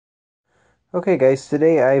Okay guys,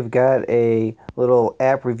 today I've got a little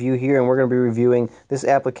app review here and we're going to be reviewing this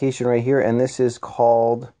application right here, and this is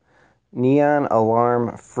called Neon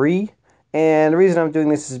Alarm Free. And the reason I'm doing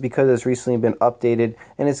this is because it's recently been updated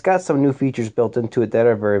and it's got some new features built into it that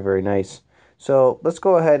are very, very nice. So let's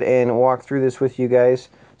go ahead and walk through this with you guys.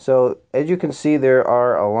 So as you can see, there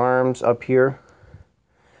are alarms up here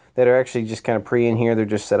that are actually just kind of pre in here. They're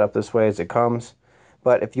just set up this way as it comes.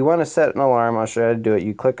 But if you want to set an alarm, I'll show you how to do it.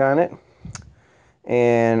 You click on it.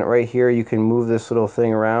 And right here you can move this little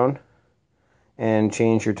thing around and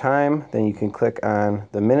change your time. Then you can click on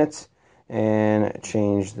the minutes and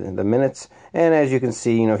change the minutes. And as you can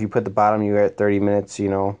see, if you put the bottom, you're at 30 minutes,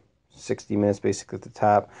 60 minutes basically at the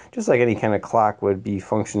top. Just like any kind of clock would be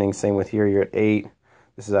functioning. Same with here, you're at 8.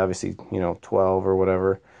 This is obviously, 12 or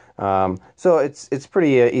whatever. So it's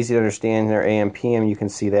pretty easy to understand. There, AM, PM, you can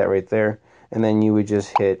see that right there. And then you would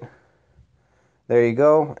just hit, there you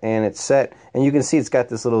go, and it's set. And you can see it's got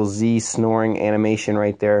this little Z snoring animation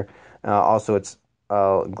right there. Also, it's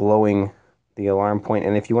glowing the alarm point.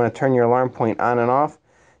 And if you want to turn your alarm point on and off,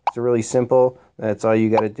 it's really simple. That's all you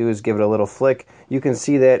got to do is give it a little flick. You can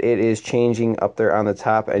see that it is changing up there on the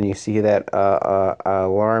top, and you see that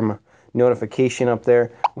alarm notification up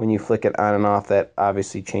there. When you flick it on and off, that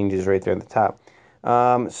obviously changes right there at the top.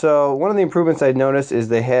 So one of the improvements I noticed is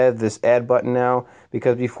they have this add button now,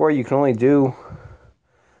 because before you can only do,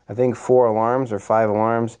 I think, 4 alarms or 5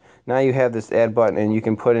 alarms. Now you have this add button and you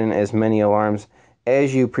can put in as many alarms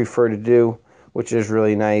as you prefer to do, which is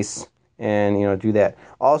really nice. And do that.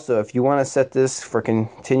 Also, if you want to set this for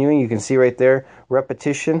continuing, you can see right there,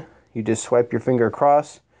 repetition. You just swipe your finger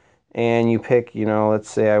across and you pick,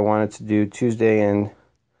 let's say I wanted to do Tuesday and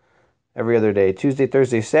every other day, Tuesday,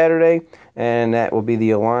 Thursday, Saturday, and that will be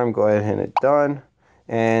the alarm. Go ahead and hit done,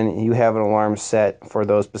 and you have an alarm set for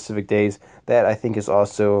those specific days. That, I think, is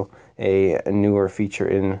also a newer feature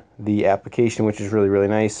in the application, which is really, really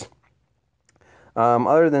nice.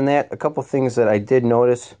 Other than that, a couple things that I did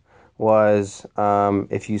notice was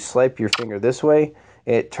if you swipe your finger this way,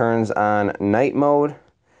 it turns on night mode,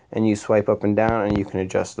 and you swipe up and down, and you can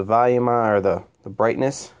adjust the volume or the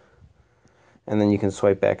brightness. And then you can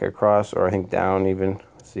swipe back across, or I think down even.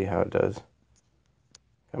 Let's see how it does.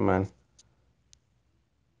 Come on.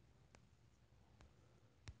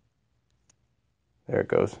 There it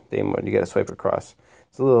goes. Day mode. You got to swipe across.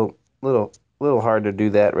 It's a little hard to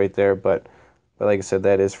do that right there, but like I said,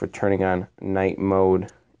 that is for turning on night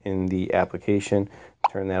mode in the application.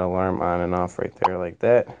 Turn that alarm on and off right there like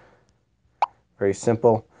that. Very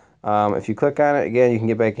simple. If you click on it again, you can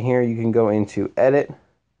get back in here. You can go into edit.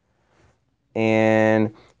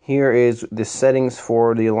 And here is the settings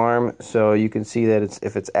for the alarm, so you can see that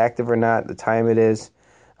if it's active or not, the time it is.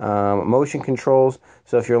 Motion controls,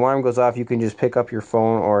 so if your alarm goes off, you can just pick up your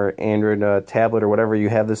phone or Android tablet or whatever you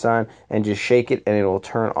have this on and just shake it and it will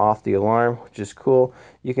turn off the alarm, which is cool.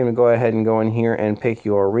 You can go ahead and go in here and pick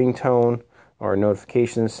your ringtone or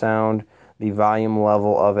notification sound, the volume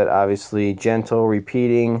level of it, obviously gentle,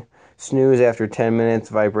 repeating, snooze after 10 minutes,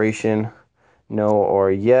 vibration, no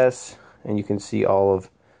or yes. And you can see all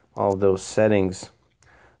of those settings.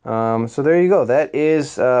 So there you go. That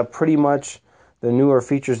is pretty much the newer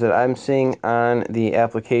features that I'm seeing on the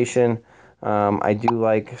application. I do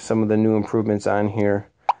like some of the new improvements on here.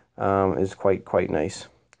 Is quite nice.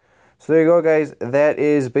 So there you go, guys. That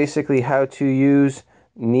is basically how to use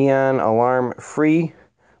Neon Alarm Free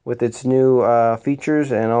with its new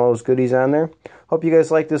features and all those goodies on there. Hope you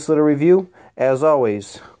guys like this little review. As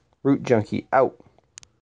always, Root Junkie out.